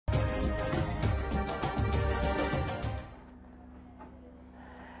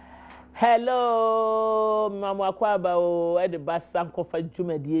Hello, Mama Kwaba o e de ba Sankofa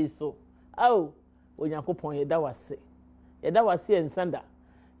dwumadie so. Aw, Onyankopon ye da wase. Ye da wase ensanda.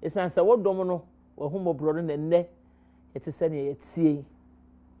 Esansa wodom no, wo humobro no nne. Ete se ne ye tie.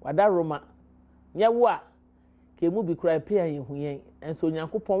 Wada Roma. Nya wo a ke mu bi kura pe an yehuyen. Enso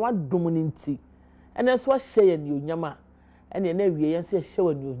Onyankopon wadom ni nti. Ene so ahye ye ni onyam a. Ene na wie ye so ahye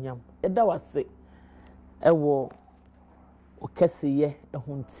wa ni onyam. Ye da wase. Ewo o keseye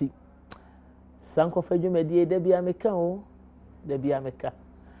ehunti. Sankofa dwumadie da bia meka o da bia meka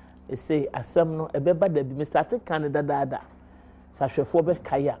e say asem no ebeba da bi me start kan da da sahwefo be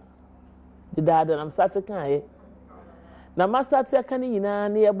kaya da na start kan ye na ma start kan nyina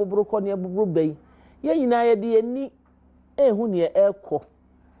na ye bobro ko na ye bobro bei ye nyina ye de ani ehu ne ekọ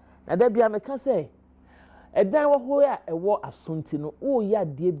na da bia meka say edan wo ho ya ewo asonti no wo ya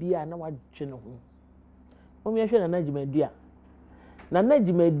de bia na wadwe ne ho o me hwe na nagimadua na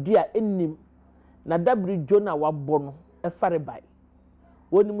nagimadua ennim na dabri jona wabɔ no efare bai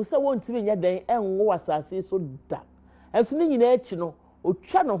woni musa wontimi nya den enwo wasase so da enso ne nyina achi no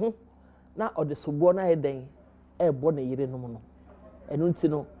otwa no ho na ode sobo na heden ebɔ na yire no mu no enu nti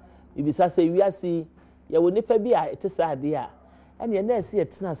no ibisa se wiase ya woni pa bi a etesa ade a ene na ese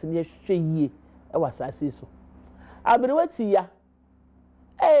yetena ase ne hwehwe yie e wasase so abrewati ya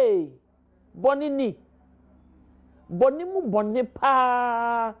boni ni boni mu boni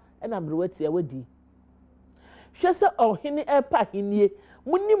pa ena abrewati ya wadi hwese ohene epa henie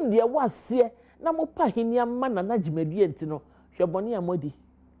munim de wase na mo pa henie ama na nagimadue enti no hwe boni amodi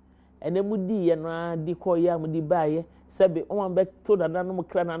ene mudi ye no adi ko ya mudi baaye sebe o man be to na nanom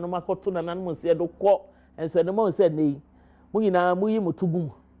kra na nanom akoto na nanom se do ko enso ene mo se nei mo nyina mo yi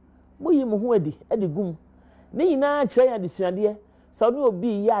motugum mo yi mo ho adi gum ne nyina kire ya desuade sa oni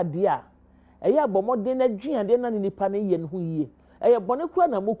obi ya ade a eye abomode na dwuade na nipa ne ye no ho yie eye boni kra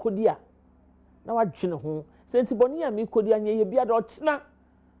na mo kodi a na wadwe ne ho senti boni a mi kodi anye ye bia do otena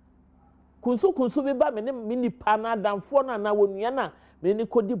kunsu bi ba me ne nipa na adamfo na wonua na me ne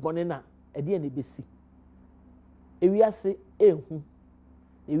kodi boni na ede ne besi ewiase ehu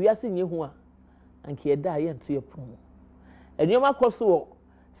ewiase nye hu a anke ye da ye nto ye pomo enyoma akoso wo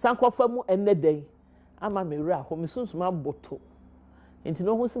Sankofa mu eneden ama me wura ho me sunsuma boto enti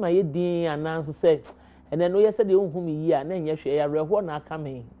no hu se ma ye din ananso se ene no ye se de hu me yi a na enye hwe ya reho na aka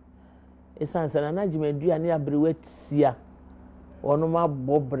me esansa na nagimadua ne abrewatia ono ma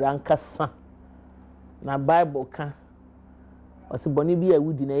bobra nkasa na Bible ka ose boni bi a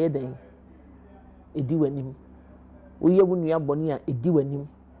wudi na yeden edi wanim oye wunua boni a edi wanim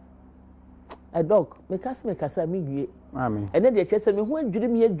dog me kasa me wie amen ene de chese me ho adwiri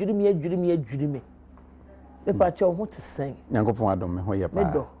me me pa cho ho tesen Nyankopon adom me ho ye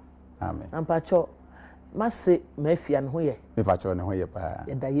pa amen ampa cho mase mafia ne ho ye me pa cho ne ho ye pa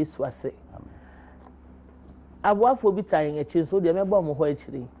ye da Yesu ase amen aboafo bi tan echi so de me bo mo ho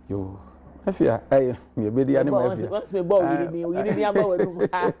achiri yo mafia me bedi ani mafia once me bo yiri ni aba wanu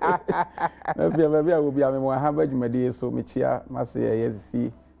mafia ba bia obi a me mo ha ba dwumadi so me chia mase ye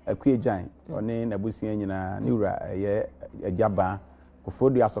sisi akuejan one na busia nyina ne wura ye ajaba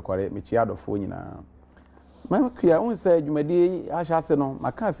kofodu asokore me chia dofo nyina makia on se dwumadi ahya se no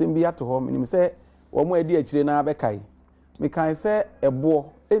maka asem bi ato ho menim se wo mo adi akire na bekai me kan se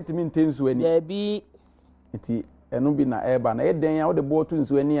ebo entimi ntensu ani ya bi enti enu bi na eba na eden ya wo de bo to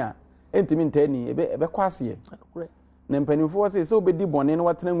nsu ani a entimi ntani ebe kwase na mpanimfo se obedi bone no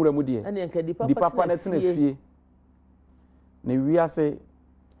watena nwura mu die di papa na tena fie na wiase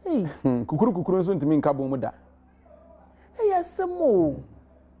kukuru nso ntimi nka bom da asemo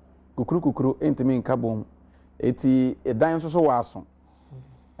kukuru ntimi nka bom eti edan nso so waso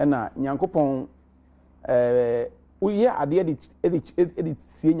na Nyankopon uye ade edi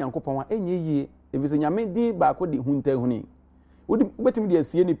sie Nyankopon a enye yie efise nyame di ba ko di hunta huni wodi betimi di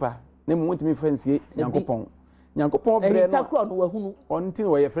asie nipa na mu ntimi fansie Nyankopon bre no takro no wahunu onti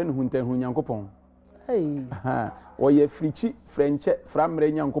wo ye frɛ no hunta hunu Nyankopon wo ye frichi frenche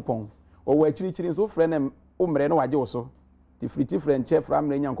framre Nyankopon wo wa chirichiri nso frɛ na umre no waje wo so ti frichi frenche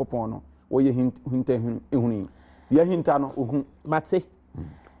framre Nyankopon no wo ye hunta hunu ya hinta no ohun mate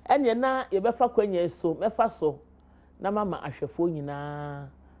ene na ye befa kwanya so mefa so na mama ahwefo nyina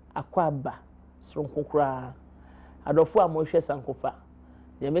akwaba sronkokura adofo amohwe Sankofa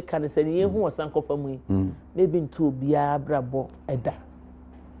ye meka ne se ne yehu Sankofa mu ne bi ntu obia brabo eda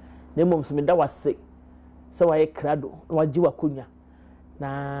ne mom so me da wase se wa ye krado waji wakonya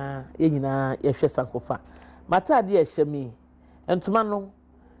na ye nyina ye hwe Sankofa mata de ye hyemi entuma no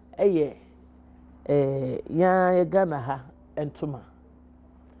eye ya ye Ghana ha entuma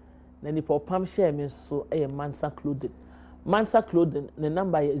na nipa opam share me so eye mansa clothing Mansa Clothing, the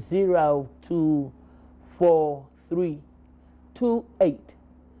number is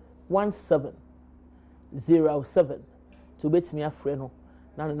 0243281707 to bet me a friend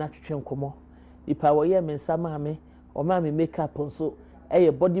na na twetwe nkomo ipa wo ye me nsa maame o maame makeup nso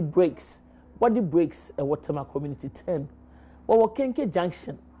body breaks e Waterma community 10 wo Kenke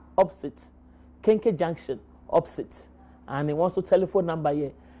junction opposite and he wants to telephone number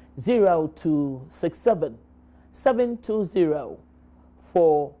here 0267 720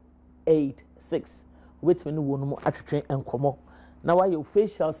 486 wait me no wo no atwetwe nkomo na why your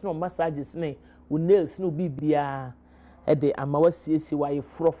facials no massages ne wo nails no bibia de amawasiesi why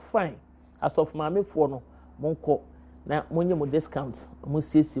fro fine as of maame fo no monko na monye mo discount mo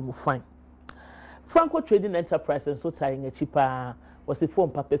siesi mo fine Franco Trading Enterprise and so tying a cheaper was a phone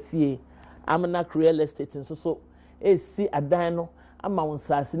papa fee Amanak real estate and so see a dino amount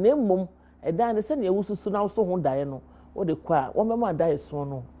sass name mum a dino send your wusu now so hon diano or the qua one mamma die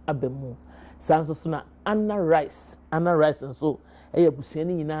sono abemu sans sooner Anna Rice and so a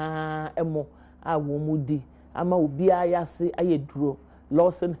buseni na emo a womudi ama ubia yasi a dro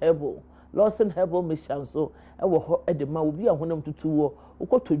Lawson Herbal mission so I will at the ma will be a honum to 2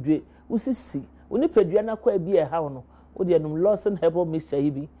 or to dre usisi Uni pedua na kwa bi e ha no wo de num Lawson Herbal mixture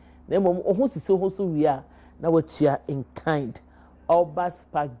yi bi na mom ohun sisi ho so wi a na watua in kind oba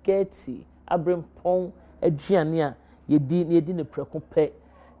spaghetti abrempon aduane a yedi ne preko pe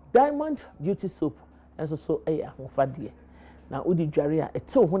Diamond beauty soap enso so e ahofade na odi dware a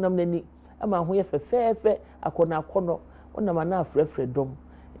ete honam nani ama ho ye fefefe akona onam na afrefre dom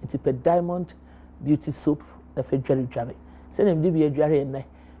enti pe Diamond beauty soap e fe dware se nem de bi dware ne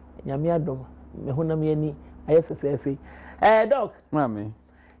nyame adom me honam yani ayefefefe doc mami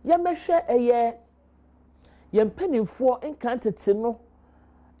ya mehwe ye mpanimfo nkantete no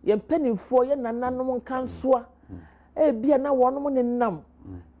ye mpanimfo ye nananom nkansoa bia na wonom ne nam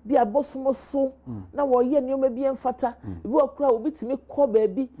bia bosomoso na wo ye nyoma bia mfata bi okura obitimi kɔ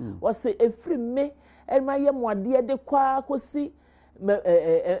baabi wo se efiri me ma ye moade de kwa kosi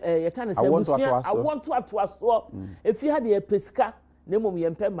ye kan se busia awonto atoaso efi ha de pesika na mom ye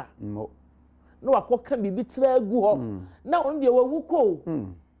mpema no akoka bibi tra gu ho na on de wawu ko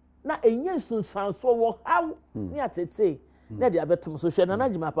na enye sunsanso wo haw ni atete na de abetum so hwe na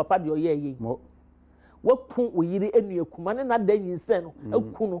najima papa de oyeye wapu oyiri enu akuma na danyin se no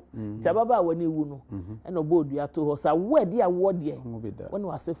akunu tababa wani wu no na obodu ato ho sa wadi awo de woni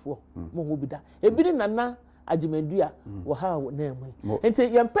wasefo mo hu bida ebiri nana ajimadua wo haw na emu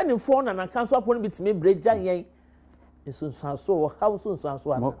enti ye mpanimfo na kanso apo no bitimi breja yen sunsanso wo haw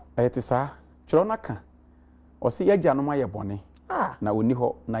sunsanso ana ayete sa chiro naka o se yagya no maye bone na oni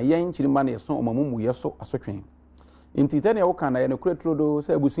ho na yen chirima na yeso omamumu yeso asotwen intite ne wo kan na ye ne kuretrodo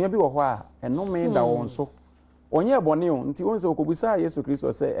se abusunya bi wo ho a enome da won so onye bone o nti won se okobusa Yesu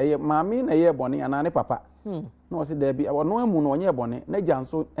Kristo se eye maami na ye bone ana ne papa na o se da bi wono amu no onye bone na gya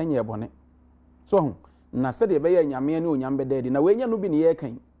nso enye bone so hu na se de be ye nyame ne onyambe da di na we nya no bi ne ye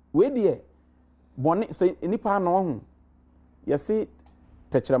kan we de bone se nipa na ho yesi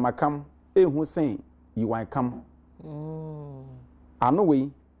tekyeramakam ehu sen yiwan kam ano we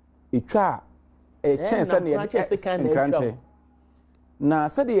etwa chance na ye na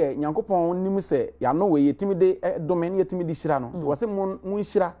sede Nyankopɔn nim se ya no we yetimi de dome ne yetimi de hira no wo se mun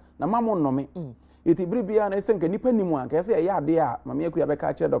hira na mamo nnome yeti bribia na ese nka nipa nimu anka ese ya ade a mama yakua be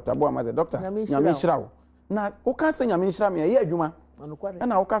ka kire Dr. Boa ma se doctor nyame hira wo na wo ka se nyame hira me ye adwuma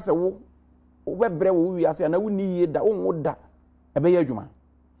na wo ka se wo be bre wo wi ase na wo ni ye da wo da ebe ye adwuma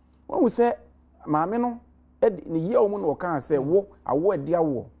wo se maame no ni ye o mu no ka se wo awo ade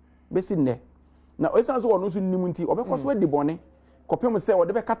awo besi nne na esan so wo no so nimu nti obekoso edi bone kopem se wo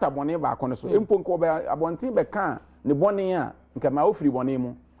de be kata bone ba akono so empo nko be abontin be kan ne bone a nka ma ofiri bone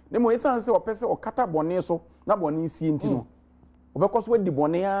mu ne mo esan se opese o kata bone so na bone sie nti no obekoso edi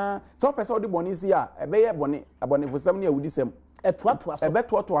bone a se opese o di bone sie a ebe ye bone abone fosam ne awudi sem etoato aso ebe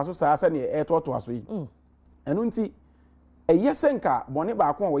toato aso saa se ne etoato aso yi enu nti eye senka bone ba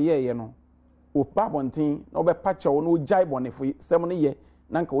akon wo ye no o pa bontin na obepa chewo no jai bone fo sem ne ye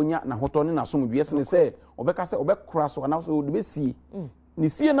nanka onya na hoto ne na som wiese ne se obeka se obekura so na so de besie ni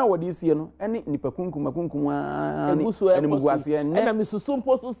sie na wodi sie no ene nipa kunkum a ene muguase ne na misusu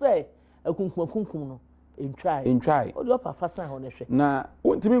mpo so se akunkum no entwai odi opa fasan ho ne hwe na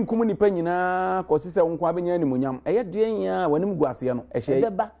wontimi nkum nipa nyina kosi se wonko abenya ni munyam eye de ya wani muguase no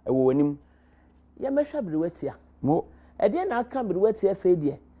ehye ewo wanim ya mehwa briwetia mo ede na aka briwetia fe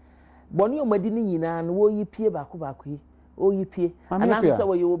de boni omadi ni nyina no wo yi pie baako yi oyipie ana se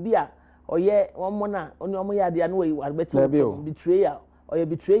wo ye obi a oye won na oni omo ya de na wo betrayer oye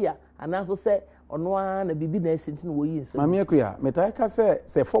betrayer ana so se ono a na bibi na esinti no wo yi nsem mame akuya metai ka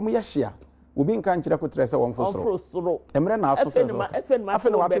se fom ye hia obi nka nkyere kotre se won fosoro emre na aso se afen ma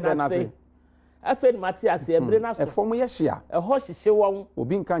wate be na se afen mate ase ebre na so fom ye hia ho hyehye won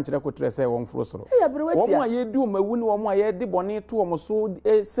obi nka nkyere kotre se won fosoro ebre wati won a ye di o mawu ni won a ye di bone to o so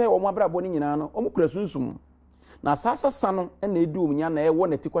se won abrabo ni nyina no o kura sunsum na sasa no na edi o nya na e wo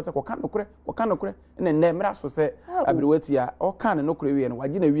na ti kwase koka nokure na na emre aso se abre wati a o kan nokure wie no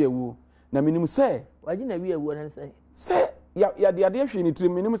wagi na wie wu na minim se wagi na wie wu na se ya de hwe ni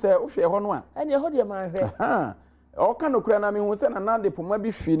trim minim se o hwe ho no a ene ho de man hwe o kan nokure na mi hu se na de poma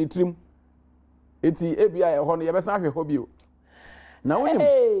bi hwe ni trim eti ebia ho no ye besa hwe ho bio na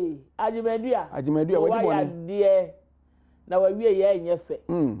wonim ajimadua wadi bone na wawie ye enye fe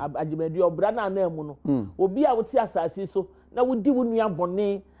ajimadua obra na na emu no obi a wote asase so na wodi wo nua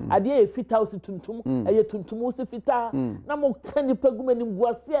bone ade e fita o si tuntum eye tuntum o si fita na mo kani paguma ni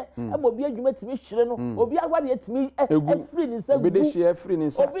guase e mo bi adwuma timi hwere no obi agwade timi afri ni sa obi de hye afri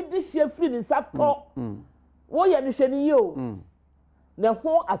ni sa to wo ye ni hwe ni yo na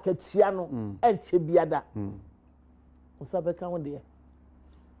ho akatua no enche biada usabeka wo de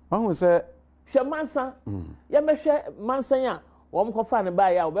mahu se hwe mansa ya mehwe mansan a wo mkofa ne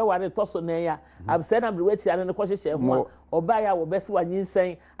ba ya wo be ware toso na ya abse na bre wati ane ne ko hyehye ho oba ya wo bese wa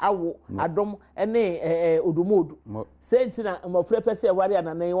nyinsan awo adom ene odomodu senti na mafre pese e ware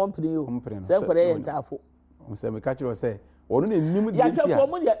na nan won pini yo se nkore ye ntafo se me ka kiro se onu na nim de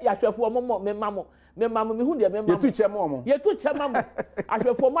ya hwefo mo me mamo me hu de me mamo yetu che mamo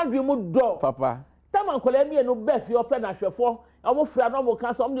ahwefo madwe mu do papa tama nkole mi enu be fi ope na hwefo omo fra no mo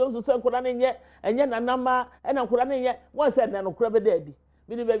kan so omo de so nkora ne nye enye nanama ena nkora ne nye won se na nkora be dadi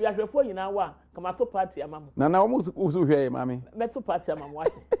mi ni be bi ahwefo nyina wa kama to party amamo na omo so hwe mami me to party amamo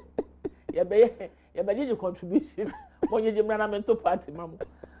wate ye be ji contribution wonye ji mra na me to party mamo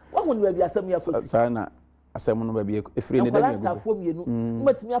wa hu ni be bi asem ya kosi sana asem no be bi efri ne da me go afo mienu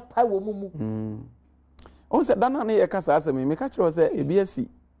matimi apai wo mu on se dana ne ye ka sa asem me ka kire se ebi asi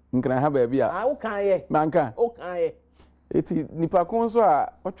nkran ha ba bi a wo kan ye manka wo kan ye eti nipa kon so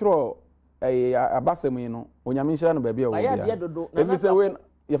a otworo abasem yi no onyame nhira no ba bi a wo bia ebi se we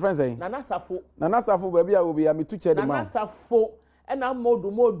your friend say nana safo ba bi a wo bia metu che de ma nana safo ena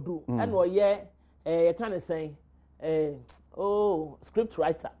modu ena oye ye kan say script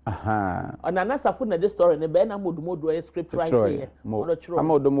writer nana safo na the story ne be na modu ye script writer ye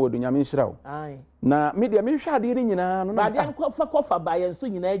modu nyame nhira wo na media me hwa ade ni nyina no na ba de kofa ba ye nso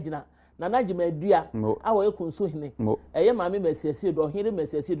nyina agina nana jimadua a wo ekunso hene eye maame masiasie do hene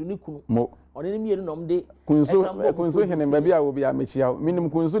masiasie do ni kunu one ni mienu nom de kunso hene ba bia wo bia mechia minim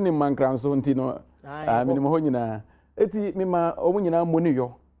kunso ni mankranso nti no minim ho nyina eti mima omu nyina moni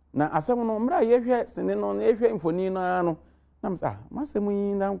yo na asem no mra ye hwe sene no ye hwe mfoni no nam sa masem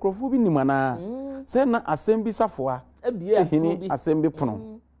yi na nkrofo bi nimana se na asem bi safoa ebia hini asem bi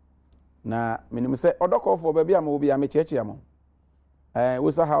pono na minim se odokofo ba bia ma wo bia mechiachia mo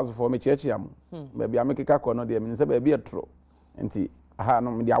Wisa house for me church am baby amekeka ko no de me nse baby etro enti aha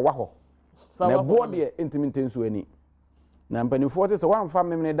no me de awa ho na bo de intimate nsu ani na mpanifo te se wan fa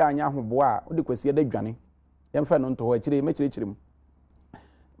me ne da anya ahobo a odi kwasi da dwane yemfa no nto ho akire me kirekirim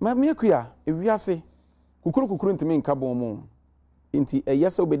ma me akua ewiase kukuru ntimi nka bon mu enti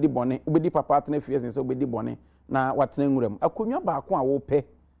eyese obedi bone obedi papa atene fiese se obedi bone na watena nwuram akonwa ba ko a wo pe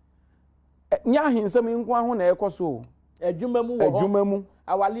nya ahensam nko aho na ekoso adwuma mu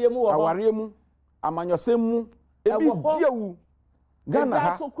awale mu amanyosem mu ebi diawu Ghana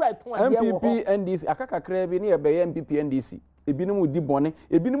ha MPP NDC akakakra bi ne yebeye MPP NDC ebinim di bone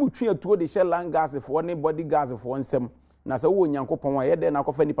ebinim twi atuo de hye land gas for ne body gas for nsem na se wo nyankopon a yede na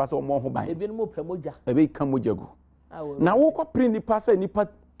akofa nipa se omo ho ban ebinim pamoja ebe ka mojagu na wo ko pri nipa se nipa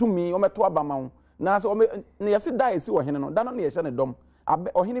tumi o meto abama wo na se o me ne yesi da esi wo hene no da no ne yehye ne dom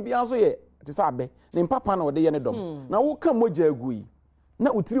abe ohene bia so ye ti sa abe ne papa na ode ye ne dom na wo ka mojagu yi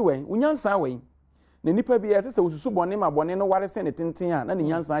na utiri wen unyansa wen ne nipa bi yesi se ususu bone ma bone no ware se ne tenten a na ne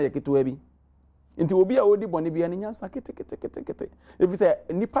nyansa ye ketewa bi nti obi a odi bone bia ne nyansa kete efi se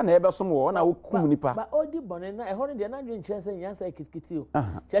nipa na ebe som wo na wo kum nipa ba odi bone na e ho ne de na dwen kire se nyansa kiskiti o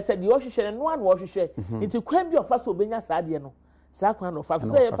kire se de o hwehwe ne no an wo hwehwe nti kwan bi ofa so obenya sa de no sa kwan no fa so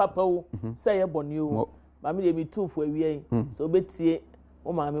se ye papa wo se ye bone o ba me de mi tufo awie so obetie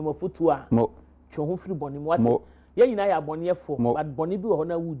o ma me mofutu a twa ho firi bone mo wate ye nyina ya bone ye fo but bone bi wo ho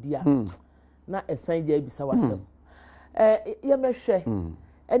na wudi a na esan je bisa wasem ye mehwe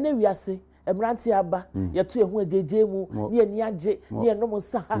ene wiase emranti aba yeto ehu ajeje mu ne ani age ne enom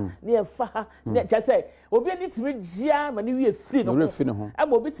saha ne efa ne chese obi ani timi gia ma ne wie firi no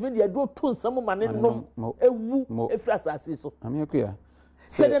ama obi timi de ado to nsam ma ne nom ewu efra asase so amekuya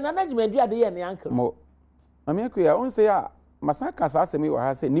se de nana dwumadi ade ye ne uncle mo mame akuya on say a masana ka sa asemi wa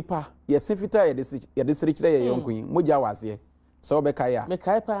ha say nipa ye se fita ye de sere kire ye yonkun moja wase so obeka ya me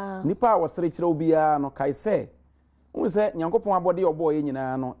kai pa nipa wo sere kire obia no kai say on say nyankopon abode obo ye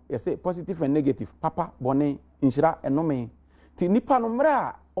nyina no ye say positive and negative papa bone inhira enome ti nipa no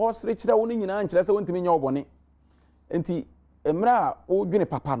mra o sere kire wo nyina nkyere say wontimi nya obone enti emra wo dwene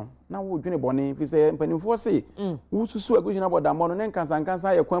papa no na wo dwene bone fi say mpanimfo say wo susu agogyina bodambo no ne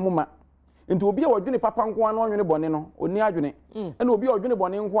nkansa ye kwan mu ma nti obi a wodwene papa nko an onwene bone no oni adwene ena obi a wodwene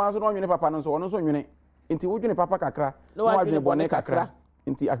bone nko an so no onwene papa no so ono so nwene nti wodwene papa kakra na wadwene bone kakra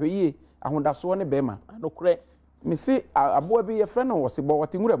nti ahweye ahodaso ne bema anokure me se aboa bi ye frɛ no wɔsebɔ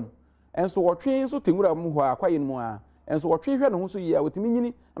wɔte nwuram enso wɔtwe so te nwuram ho akwaye no mu a enso wɔtwe hwɛ no ho so yi a wotimi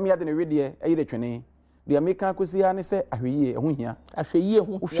nyini am yade ne wedie ayire twene de ameka kosi ya ne se ahweye ho hia ahweye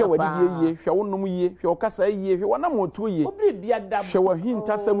ho hwɛ wadi yie hwɛ wonom yie hwɛ okasa yie hwɛ wanam otuo yie obri bia da hwɛ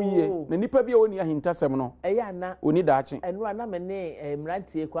wahintasɛm yie na nipa bia woni ahintasɛm no ɛya na oni daakye enu ana me ne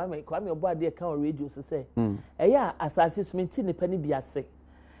mrantie kwame obo ade ka o radio so se ɛya asase so menti nipa ni bia se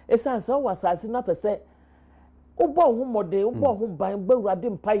esan se o asase na pese obo ho mode obo ho ban gbawurade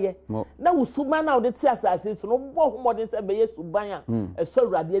mpaye na wusuma na ode ti asase so no obo ho mode se be yesu ban a eso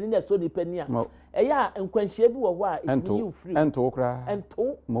urade ni na eso nipa ni a eya nkwanhie bi wo ho a etimi yi ufiri ento kra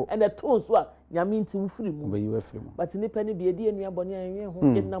ento ene to so a nyame nti ufiri mu be yi afiri mu but nipa ni bi edi enua bone anwe ho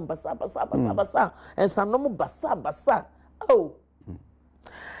enam basa ensanom basa oh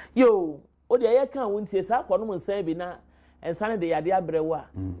yo odi eya kan wontie sa akọ no nsan bi na ensane de yade abrewo a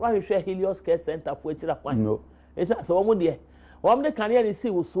wa hwehwe Helios Care Center fo akira kwan esa so wo de wo de kanea ni si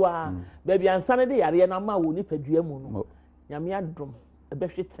wo so a ba bia nsane de yare na ma wo ni padua mu no nyame adom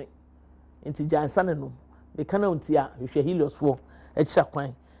ebehwete nti gya nsane no me kana unti a hwehwe Helios fo akira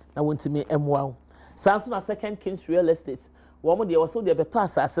kwan na wontimi emwa wo sanso na Second Kings Real Estate wo de wo so de beto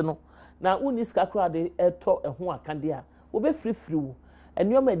asase no na uni ska kra de eto eho akande a wo be frifiri wo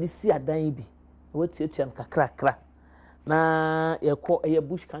enuoma de si adan bi wo tietia kakra na yɛkɔ ɛyɛ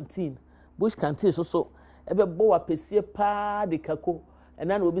bush canteen so ebe bo wa pesie pa de kako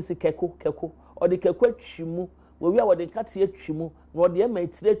ɛna na obi si keko ɔde keko atwimu wo wi a wɔde nkate atwimu na ɔde ema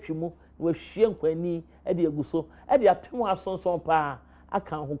etire atwimu na wɔhwie nkwani ɛde aguso ɛde apem asonson pa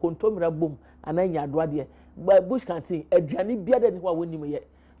aka ho kontomira bom ananya adoade bush canteen aduane bia de ne ho a wonim yɛ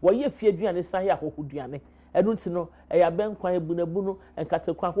wɔyɛ fie aduane san yɛ ahohoduane ɛnu ti no ɛyɛ abɛn kwan ebunabunu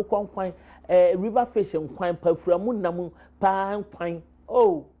nkate kwan akokɔ kwan river fish kwan pafuramu nam pa kwan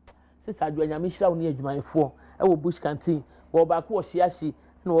oh sister aduanya me hira wo ne adwumayefo ɛwɔ bush canteen wɔ ba ko hyiahyi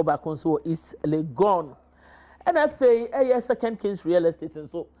na wɔ ba ko nso wɔ East Legon ɛna afei ɛyɛ Second Kings Real Estate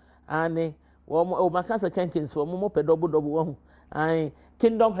nso ane wɔ maka Second Kings wɔ mo pɛ double wɔ ho an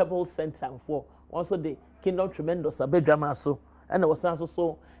Kingdom Herbal Center for also the Kingdom Tremendous abedwama so ɛna wɔsan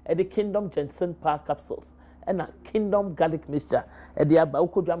so ɛde Kingdom Ginseng Power Capsules ɛna Kingdom Garlic Mixture ɛde aba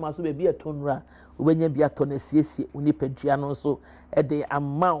ukodwama so be bi etonura obenya bi ato na siesie onipadua no so ɛde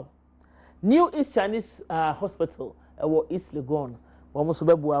amount New East Chinese Hospital ɛwɔ East Legon wɔn so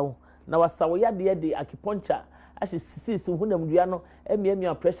bɛboa wo na wasawo yade de acupuncture ahye sisi hunamdua no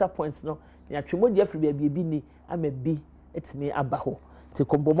emiamia pressure points no na twemodi afiri bia bi ni ama bi etimi aba ho te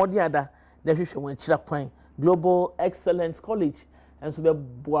kombomodi ada na hwehwe wɔn kyira kwan Global Excellence College enso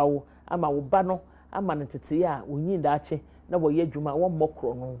bɛboa wo ama wo ba no ama ne tete ya onyi daache na wɔyɛ adwuma wɔn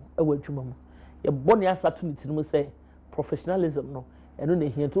mmɔkoro no ɛwɔ adwuma mu yɛ bɔne asato ne tirimu sɛ professionalism no ɛno na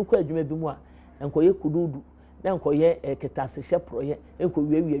ehia to kɔ adwuma bi mu a nkɔyɛ kududu na nkɔyɛ ketase hye proyɛ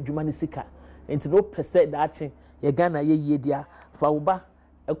nkɔwie adwuma ne sika enti no pɛsɛ daache yɛ Ghana yɛ yie dia fa wo ba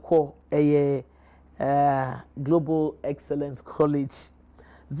ɛkɔ ɛyɛ Global Excellence College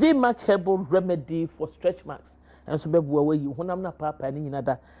V-Mark Herbal Remedy for Stretch Marks enso bɛboa wa yi honam na papa ne nyina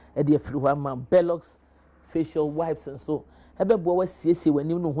da ɛde afiri hɔ ama Bellox facial wipes nso ɛbɛboa wa siesie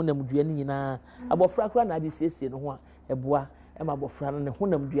w'anim no honam dua ne nyinaa abɔfra kora na ade siesie no ho a ɛboa ɛma abɔfra no ne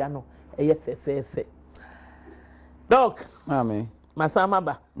honam dua no ɛyɛ fɛfɛɛfɛ doc amen masama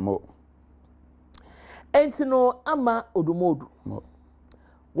ba mo enti no ama odumodu mo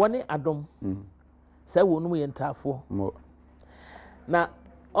wɔne adom sɛ wɔnum yɛ ntaafo mo na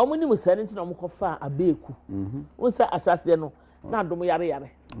ɔmo ni musare nti na ɔmo kɔfa abeeku wonsa asase no na adom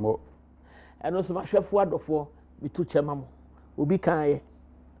yare mo ɛno so mahwɛfo adɔfo mitu kyɛma mo obi kan yɛ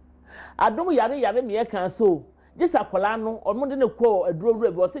adom yare me kan so gisa kola no ɔmo de ne kɔ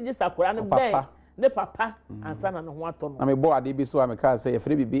adurowura bi ɔse gisa kola no bɛn ne papa ansa na ne ho atɔ no na me bɔ ade bi so a me ka sɛ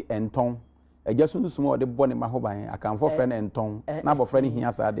yɛfrɛ bibi ɛntɔn ɛgya sunsum a ɔde bɔ ne ma ho ban akamfo frɛ no ɛntɔn na abɔfra no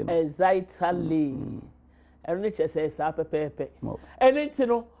hia saa de no exactly ɛno ne kyerɛ sɛ saa pɛpɛɛpɛ ɛno nti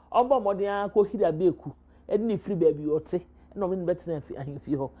no ɔmbɔ mmɔden akɔ hiri abeeku ɛde ne firi baabi ɔte na ɔmo bɛtena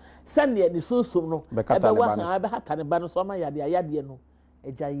ahemfie hɔ sɛnea ne sunsun no ɛbɛwa ha ɛbɛhata ne ba no so ɔma yadeɛ no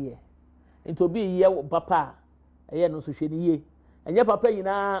agya yie nti obi yɛ papa a ɛyɛ no nso hwɛ ne yie ɛnyɛ papa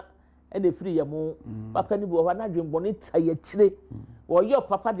nyinaa ɛna efiri yɛ mo papa ne bi wɔ hɔ anadwembɔ ne ta yɛ kyire wɔyɛ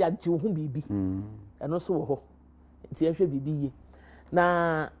papa de agye ho biribi ɛno nso wɔ hɔ nti yɛhwɛ biribi yie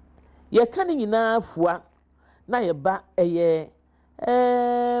na yɛka ne nyinaa fua na yɛba ɛyɛ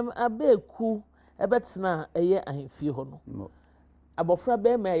abeeku ɛbɛtena ɛyɛ ahemfie hɔ no abɔfra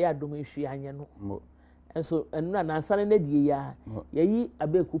bɛrima ɛyɛ adom ehwie anyɛ no nso ɛnura nansane na die ya yɛyi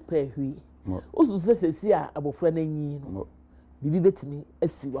abeeku pɛɛ hwie osusu sɛsi a abɔfra n'enyi no bibi betumi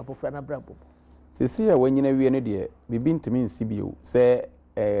asi abɔfra n'abrabɔ sɛsi a wanyina wie no deɛ bibi ntumi nsi bio sɛ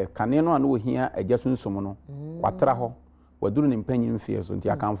kane no a no ohia agya sunsum no watra hɔ waduru ne mpanyin mfie so nti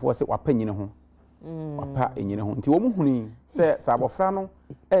akanfoɔ sɛ wapanyine ho wapa enyine ho nti wo mu huni sɛ abɔfra no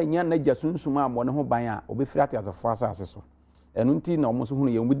anya n'agya sunsum a bɔ ne ho ban a obɛfiri ate asefo asase so ɛno nti na ɔmo so hunu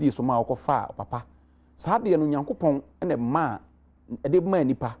yɛn mu di so ma ɔkɔfa papa saa deɛ no Nyankopɔn ɛna ma ɛde ma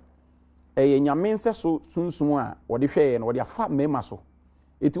nipa ɛyɛ nyame nsɛ so sunsum a wɔde hwɛɛ no wɔde afa mɛma so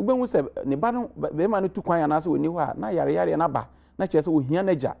eti wobɛhu sɛ ne ba no bɛma no tu kwan anaasɛ wɔni hɔ a na yare na ba na kyerɛ sɛ ohia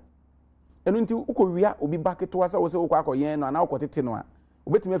n'agya ɛno nti wokɔwia obi ba ketewa sɛ wo sɛ wokɔ akɔyɛn no anaa wokɔtete no a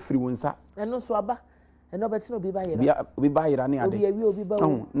wobɛtumi afiri wo nsa ɛno so aba ɛno bɛtena obi ba yera ne ade obi ba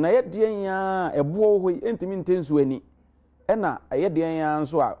na yɛ deɛ ya ɛboɔ hɔ yi ntimi ntensu ani ɛna ɛyɛ deɛ ya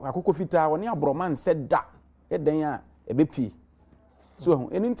nso a akokɔ fitaa wɔne aborɔma nsɛ da ɛdan a ɛbɛpie so ho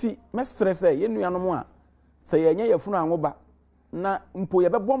ɛno nti mɛsrɛ sɛ yɛ nuanom a sɛ yɛnyɛ yɛfunu anwoba na mpo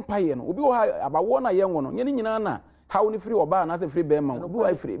yɛbɛbɔ mpaeɛ no obi wɔ ha abawoɔ no a yɛnwo no nyɛ ne nyinaa na haw ne firi ɔbaa na sɛ firi bɛrima obi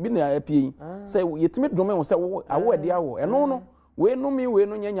wɔ afiri bi na apie sɛ yɛtumi dome wo sɛ awo ɛde awo ɛno no we nomi we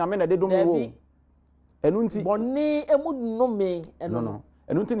no nyɛ nyame na de dome wo ɛno nti bɔne emu nome ɛno no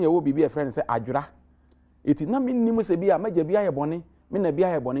ɛno nti ne yɛwɔ biribi ɛfrɛ no sɛ adwora eti na me nim sɛ bi a magya bi ayɛ bɔne me na bi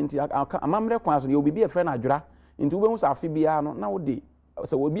ayɛ bɔne nti amammerɛ kwan so yɛwɔ biribi ɛfrɛ no adwora nti wobɛhu sɛ afe biara no na wode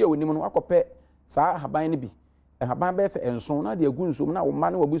sɛ obi a wonim no akɔpɛ saa haban no bi haban bɛyɛ sɛ ɛnso na de agu nsuom na wo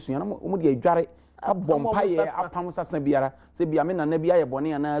mma ne wabusua na mo de adware abɔ mpaeɛ apam sasa biara sɛ bia me nana bi ayɛ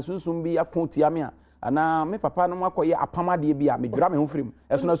bɔne anaa sunsum bi ako tia me a anaa me papa no akɔyɛ apam adeɛ bi a medwira me ho firim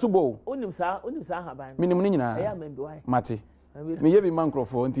ɛso na subo onim saa haban menim ne nyinaa ɛyɛ amambi mate meyɛ bi ma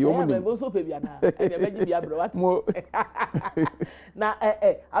nkurɔfoɔ nti ɔmo nim ɛyɛ so pɛ bi anaa ɛna bɛgye bi abrɛ wate na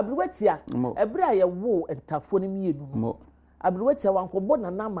abrɛwatia ɛbrɛ a yɛwo ntafoɔ no mmienu no abrɛwatia wankɔbɔ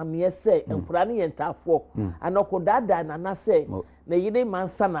nana amaneɛ sɛ nkora no yɛ ntafoɔ anɔkɔ daadaa nana sɛ na yere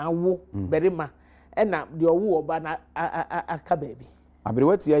mansa na awo bɛrima ɛna deɛ ɔwo ɔba na aka baabi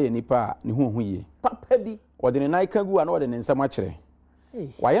abrɛwatia yɛ nipa a ne ho yie papa bi ɔde ne nan ka gu a na ɔde ne nsɛm akyerɛ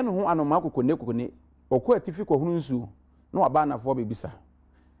wayɛ ne ho anoma kokone ɔkɔ atifi kɔhunu nsuo na waba anafoɔ bebisa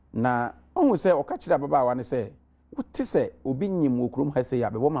na ɔhu sɛ ɔka kyerɛ ababaawa ne sɛ wote sɛ obi nyim wɔ kurom ha sɛ yɛ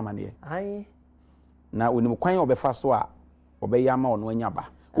abɛbɔ mamaneɛ na onim kwan a ɔbɛfa so a ɔbɛyɛ ama ɔno anya ba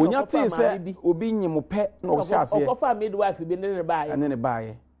onya tee sɛ obi nyim pɛ na ɔhyɛ aseɛ ɔkɔfa midwife bi ne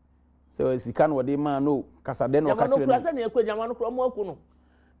baayɛ sɛ sika no wɔde ma no kasadɛ na ɔka kyerɛ no sɛ ne ɛkɔ nyama no kora mo aku no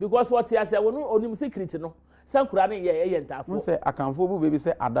because wɔte ase wɔn onim secret no sɛ nkura no yɛ ntaafo sɛ akanfo bu bebi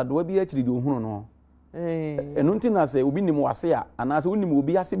sɛ adadoa bi akyiri de ohunu no ɛno nti na sɛ obi nim wase a anaasɛ wonim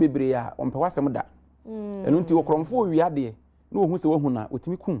obi ase bebree a ɔmpɛ wasɛm da ɛno nti wɔkorɔmfo wi adeɛ na ohun sɛ wahu na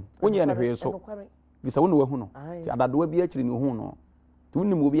otimi kum wonyɛ ne hwee so bisa wo na wahu no nti adadoa bi akyiri ne ohun no nti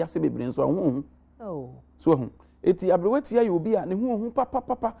wonim obi ase bebree nso ahohu so wahu eti abrɛwatia yɛ obi a ne ho ohu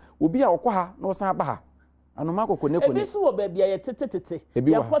papa obi a ɔkɔ ha na ɔsan aba ha anoma kokone ebi so wɔ baabi a yɛ tete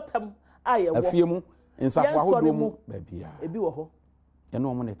yɛkɔtam a yɛwɔ afie mu nsafo ahodoɔ mu baabi a ebi wɔ hɔ ɛno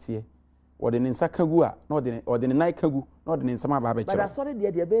ɔmo na tie ɔde ne nsa kagu a na ɔde ne nan kagu na ɔde ne nsɛm aba abɛkyerɛ bada sɔre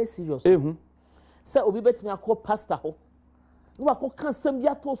deɛ bɛyɛ serious ehu sɛ obi bɛtumi akɔ pastor hɔ na wakɔ ka asɛm bi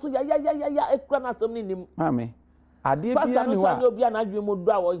ato so ya ekura na asɛm ne nim maame adeɛ bi pastor ani no hɔ so obi a na adwene mu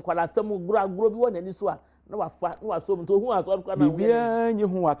do a nkwala asɛm guro bi wɔ n'ani so a na wafa na waso mu to hu asɔre kura na wo bibia nye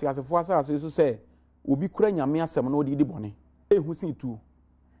hu ate asefo asase so sɛ obi kura nyame asɛm na ɔde di bɔne ehu sin tuo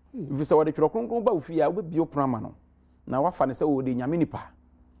mfi sɛ wɔde twerɛ kronkron ba ofie a wobɛbio prama no na wafa ne sɛ wɔde nyame nipa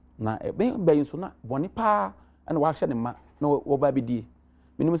na bɛyi nso na bɔne paa ɛna wahyɛ ne ma na wɔba bɛdie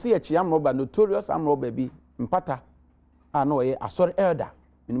menim sɛ yɛkyea amrɔba notorious amrɔba bi mpata a na ɔyɛ asɔre elder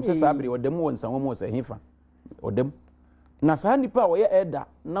menim sɛ saa bere ɔdam wɔ nsanwa mu wɔ sɛ hefa ɔdam na saa nipa a ɔyɛ elder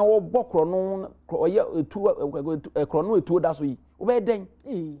na wɔbɔ korɔ no ɔyɛ korɔ no etuo da so yi wobɛyɛ dɛn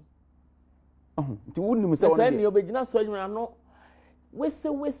nti wonim sɛ wɔn deɛ obɛgyina so anyina no wese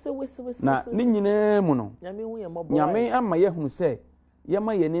na ne nyinaa mu no nyame ama yɛhunu sɛ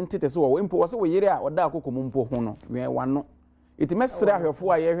yɛma yɛ ne ntete sɛ wɔ mpo wɔ sɛ wɔ yere a ɔda akokɔ mu mpo ho no wɛn wano eti mɛsrɛ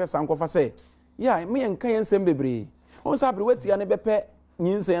ahwɛfo a yɛhwɛ Sankofa sɛ ya me yɛnka yɛn nsɛm bebree on sa bre wetia ne bepe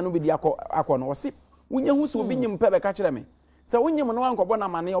nyinsan no bi di akọ no wose wonya hu se obi nyim pe be ka kire me se wonyim no ankọbọ na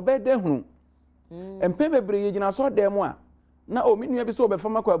mane obede hunu empe bebre yegyina so dem a na o minua bi so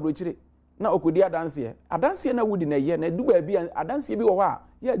obefama kwa abrochire na okodi adanse na wudi na ye na du ba bi adanse bi wo hɔ a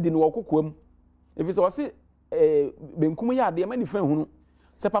ye di no wokokoam efi so wose benkum ya ade ma ni fa hunu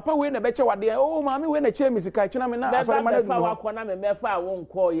se papa we na be che wade o maame we na che misika twena me na afare ma na fa wakọ na me mefa a wo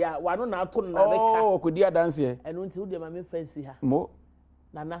nkọ ya wano na ato na beka okodi adanse enu nti wudi maame fancy ha mo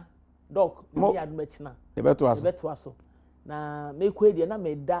nana dog me ya aduma china e beto aso na me kwe de na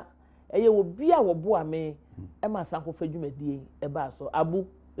me da eye wo bia wo bo ame e ma Sankofa dwumadie e ba so abu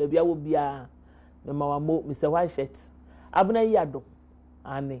be bia wo bia me ma wa mo Mr. White Shirt abuna yi Adom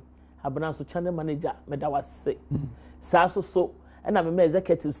ane abuna so channel manager me da wase sa so na me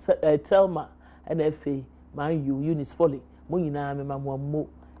executive Telma na fa man Eunice Foley mo nyina me ma mo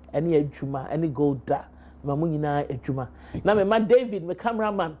ene adwuma ene golda ma mo nyina adwuma na me ma David me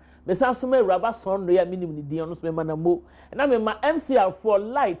cameraman me sa so me raba son no ya minim ni din ono so me ma na mo na me ma MCR for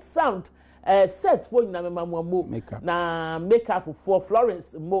light sound set for nyina me ma mo na makeup for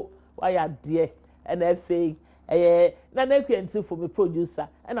Florence mo why de na fa na kwenti for me producer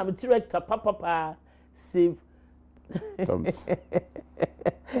na me director papa Steve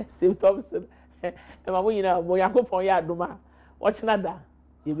Thompson ma mo nyina mo yakopon ya adoma watchna da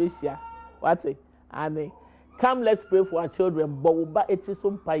ye be hia wate ane come let's pray for our children but we ba eti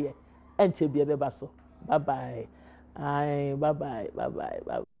so mpaye enche bia be ba so bye bye bye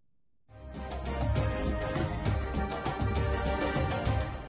bye.